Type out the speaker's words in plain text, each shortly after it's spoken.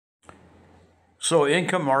So,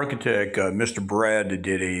 Income Architect, Mr. Brad,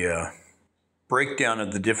 did a breakdown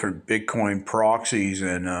of the different Bitcoin proxies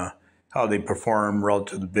and how they perform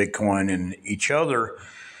relative to Bitcoin and each other.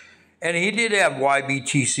 And he did have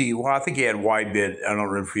YBTC. Well, I think he had YBit. I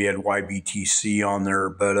don't know if he had YBTC on there,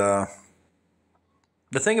 but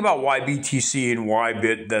the thing about YBTC and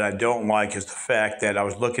YBit that I don't like is the fact that I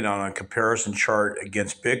was looking on a comparison chart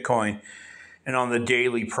against Bitcoin, and on the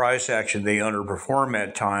daily price action, they underperform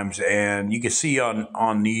at times. And you can see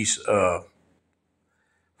on these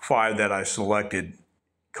five that I selected,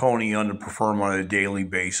 Coney underperform on a daily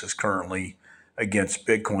basis currently against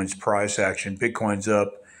Bitcoin's price action. Bitcoin's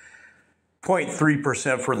up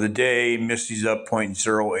 0.3% for the day. Misty's up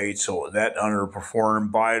 0.08, so that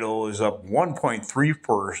underperformed. Vital is up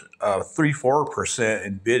 1.34%,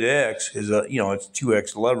 and BitX is it's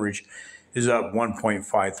 2x leverage, is up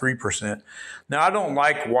 1.53%. Now I don't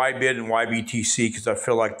like YBit and YBTC because I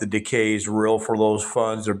feel like the decay is real for those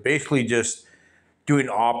funds. They're basically just doing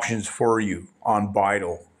options for you on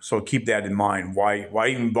Vital. So keep that in mind. Why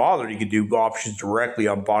even bother? You could do options directly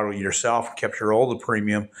on Vital yourself and capture all the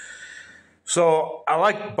premium. So I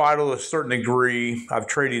like Vital to a certain degree. I've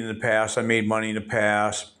traded in the past. I made money in the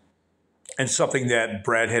past. And something that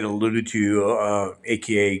Brad had alluded to,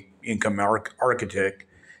 aka Income Architect,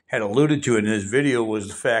 had alluded to in his video was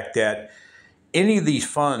the fact that any of these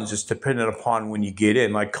funds is dependent upon when you get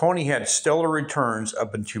in. Like Coney had stellar returns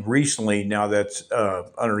up until recently. Now that's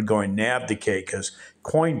undergoing NAV decay because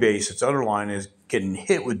Coinbase, its underlying, is getting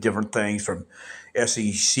hit with different things from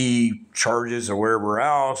SEC charges or wherever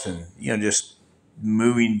else, and just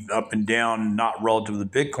moving up and down, not relative to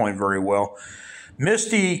Bitcoin very well.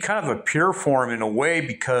 Misty, kind of a pure form in a way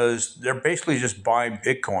because they're basically just buying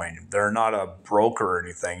Bitcoin. They're not a broker or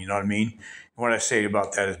anything. You know what I mean? What I say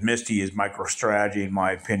about that is Misty is MicroStrategy, in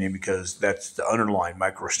my opinion, because that's the underlying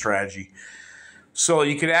MicroStrategy. So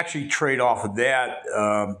you could actually trade off of that,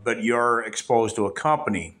 but you're exposed to a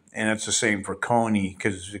company. And it's the same for Coney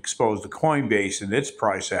because it's exposed to Coinbase and its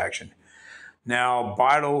price action. Now,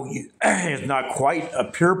 Vital is not quite a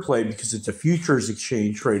pure play because it's a futures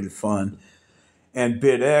exchange traded fund, and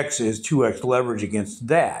BitX is 2x leverage against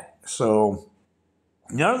that. So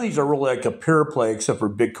none of these are really like a pure play except for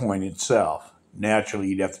Bitcoin itself. Naturally,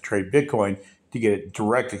 you'd have to trade Bitcoin to get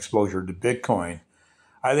direct exposure to Bitcoin.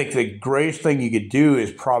 I think the greatest thing you could do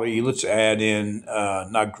is probably, let's add in,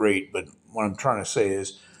 not great, but what I'm trying to say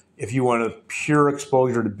is if you want a pure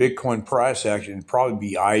exposure to Bitcoin price action, it'd probably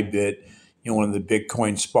be IBIT, one of the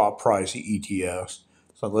Bitcoin spot price ETFs.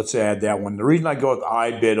 So let's add that one. The reason I go with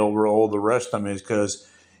IBIT over all the rest of them is because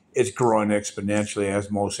it's growing exponentially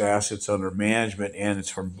as most assets under management, and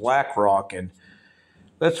it's from BlackRock. And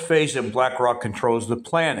let's face it, BlackRock controls the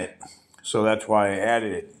planet. So that's why I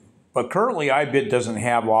added it. But currently, IBIT doesn't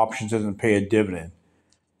have options, doesn't pay a dividend.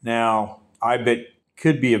 Now, IBIT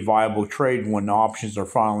could be a viable trade when options are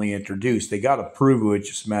finally introduced. They got to prove it, it's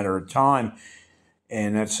just a matter of time.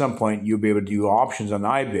 And at some point, you'll be able to do options on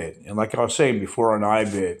IBIT. And like I was saying before on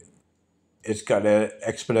IBIT, it's got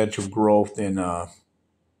exponential growth in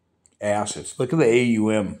assets. Look at the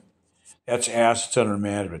AUM. That's assets under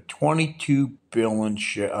management. 22 billion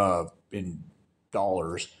in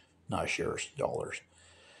dollars, not shares, dollars.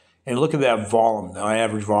 And look at that volume. The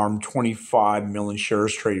average volume, 25 million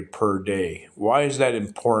shares traded per day. Why is that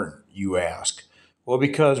important, you ask? Well,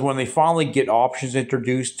 because when they finally get options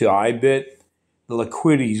introduced to IBIT, the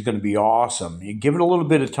liquidity is going to be awesome. You give it a little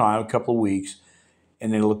bit of time, a couple of weeks,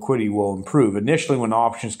 and then the liquidity will improve. Initially, when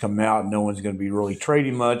options come out, no one's going to be really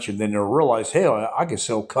trading much, and then they'll realize, hey, I can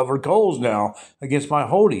sell covered calls now against my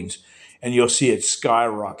holdings, and you'll see it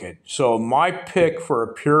skyrocket. So my pick for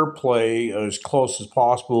a pure play as close as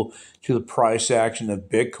possible to the price action of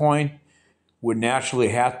Bitcoin would naturally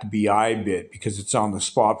have to be IBIT because it's on the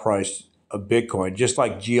spot price of Bitcoin, just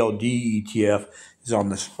like GLD ETF is on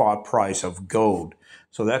the spot price of gold.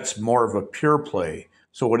 So that's more of a pure play.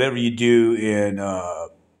 So whatever you do in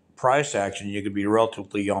price action, you could be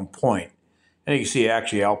relatively on point. And you can see it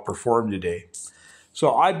actually outperformed today.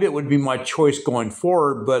 So IBIT would be my choice going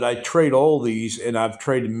forward, but I trade all these, and I've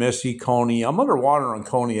traded Misty, Coney. I'm underwater on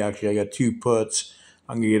Coney, actually. I got 2 puts.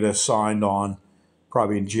 I'm going to get assigned on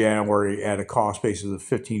probably in January at a cost basis of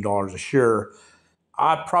 $15 a share.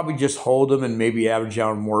 I'd probably just hold them and maybe average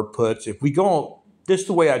out more puts. If we go, this is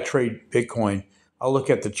the way I trade Bitcoin. I'll look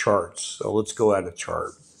at the charts. So let's go at a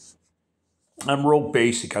chart. I'm real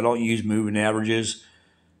basic. I don't use moving averages,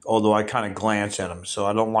 although I kind of glance at them. So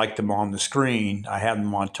I don't like them on the screen. I have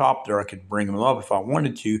them on top there. I could bring them up if I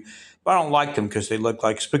wanted to, but I don't like them because they look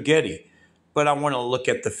like spaghetti. but I want to look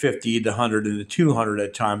at the 50, the 100, and the 200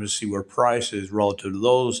 at times to see where price is relative to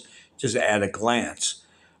those, just at a glance.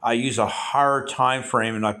 I use a higher time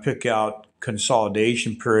frame and I pick out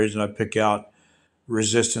consolidation periods and I pick out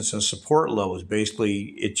resistance and support levels.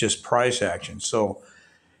 Basically, it's just price action. So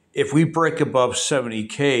if we break above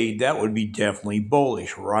 70K, that would be definitely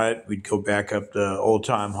bullish, right? We'd go back up to old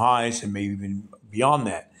time highs and maybe even beyond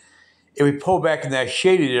that. If we pull back in that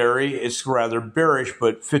shaded area, it's rather bearish,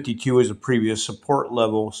 but 52 is a previous support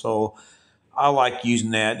level. So I like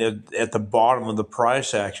using that at the bottom of the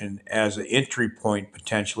price action as an entry point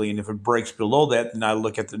potentially. And if it breaks below that, then I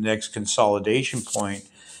look at the next consolidation point,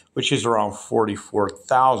 which is around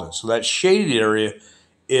 44,000. So that shaded area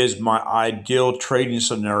is my ideal trading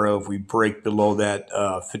scenario if we break below that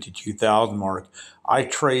 52,000 mark. I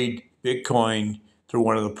trade Bitcoin through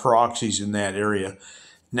one of the proxies in that area.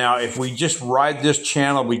 Now, if we just ride this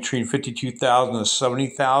channel between 52,000 and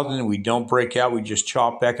 70,000 and we don't break out, we just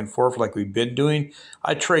chop back and forth like we've been doing,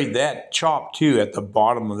 I trade that chop too at the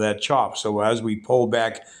bottom of that chop. So as we pull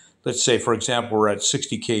back, let's say, for example, we're at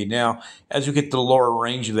 60K now. As we get to the lower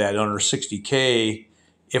range of that, under 60K,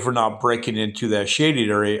 if we're not breaking into that shaded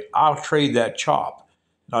area, I'll trade that chop.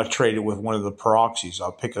 And I'll trade it with one of the proxies.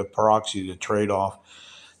 I'll pick a proxy to trade off.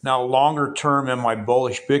 Now, longer term, am I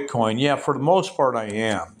bullish Bitcoin? Yeah, for the most part, I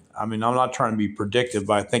am. I mean, I'm not trying to be predictive,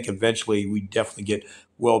 but I think eventually we definitely get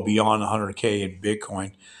well beyond 100K in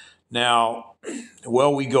Bitcoin. Now,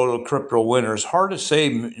 will we go to a crypto winter? It's hard to say,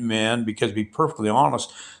 man, because to be perfectly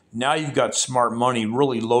honest, now you've got smart money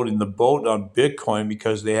really loading the boat on Bitcoin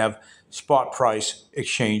because they have spot price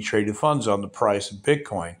exchange traded funds on the price of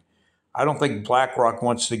Bitcoin. I don't think BlackRock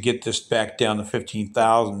wants to get this back down to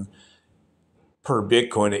 15,000 per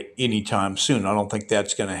Bitcoin at any time soon. I don't think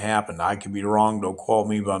that's going to happen. I could be wrong. Don't quote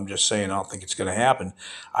me, but I'm just saying I don't think it's going to happen.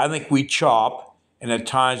 I think we chop, and at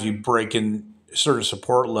times we break in certain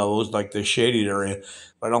support levels like the shaded area,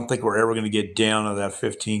 but I don't think we're ever going to get down to that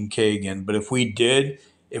 15K again. But if we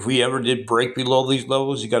ever did break below these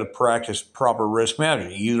levels, you got to practice proper risk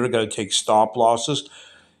management. You either got to take stop losses,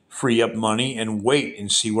 free up money, and wait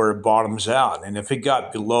and see where it bottoms out. And if it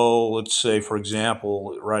got below, let's say, for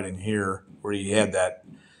example, right in here where you had that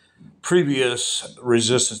previous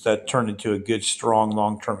resistance that turned into a good, strong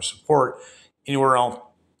long-term support, anywhere around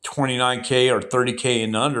 29K or 30K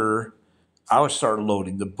and under, I would start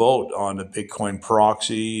loading the boat on the Bitcoin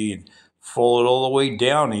proxy and fold it all the way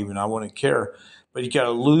down even. I wouldn't care. But you got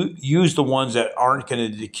to use the ones that aren't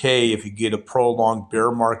going to decay if you get a prolonged bear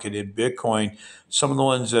market in Bitcoin. Some of the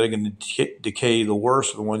ones that are going to decay the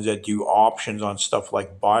worst are the ones that do options on stuff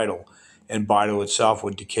like BIDL. And BIDL itself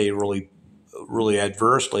would decay really, really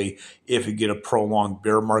adversely if you get a prolonged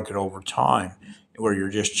bear market over time where you're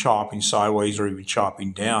just chopping sideways or even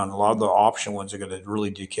chopping down. A lot of the option ones are going to really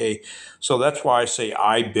decay. So that's why I say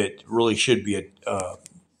IBIT really should be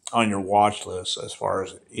on your watch list as far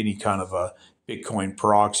as any kind of a Bitcoin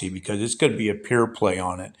proxy, because it's going to be a pure play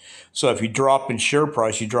on it. So if you drop in share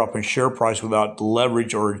price, you drop in share price without the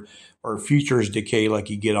leverage or futures decay like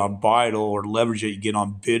you get on BIDL, or leverage that you get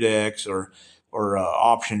on BitX, or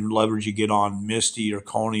option leverage you get on Misty or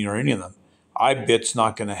Coney or any of them. IBIT's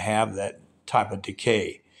not going to have that type of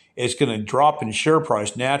decay. It's going to drop in share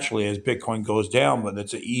price naturally as Bitcoin goes down, but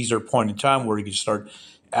it's an easier point in time where you can start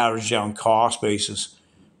average down cost basis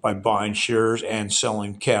by buying shares and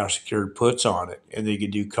selling cash secured puts on it. And then you can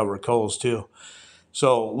do cover calls too.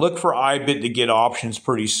 So look for IBIT to get options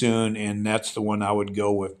pretty soon, and that's the one I would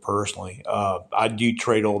go with personally. I do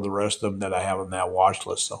trade all the rest of them that I have on that watch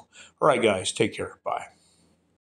list. So, all right, guys, take care. Bye.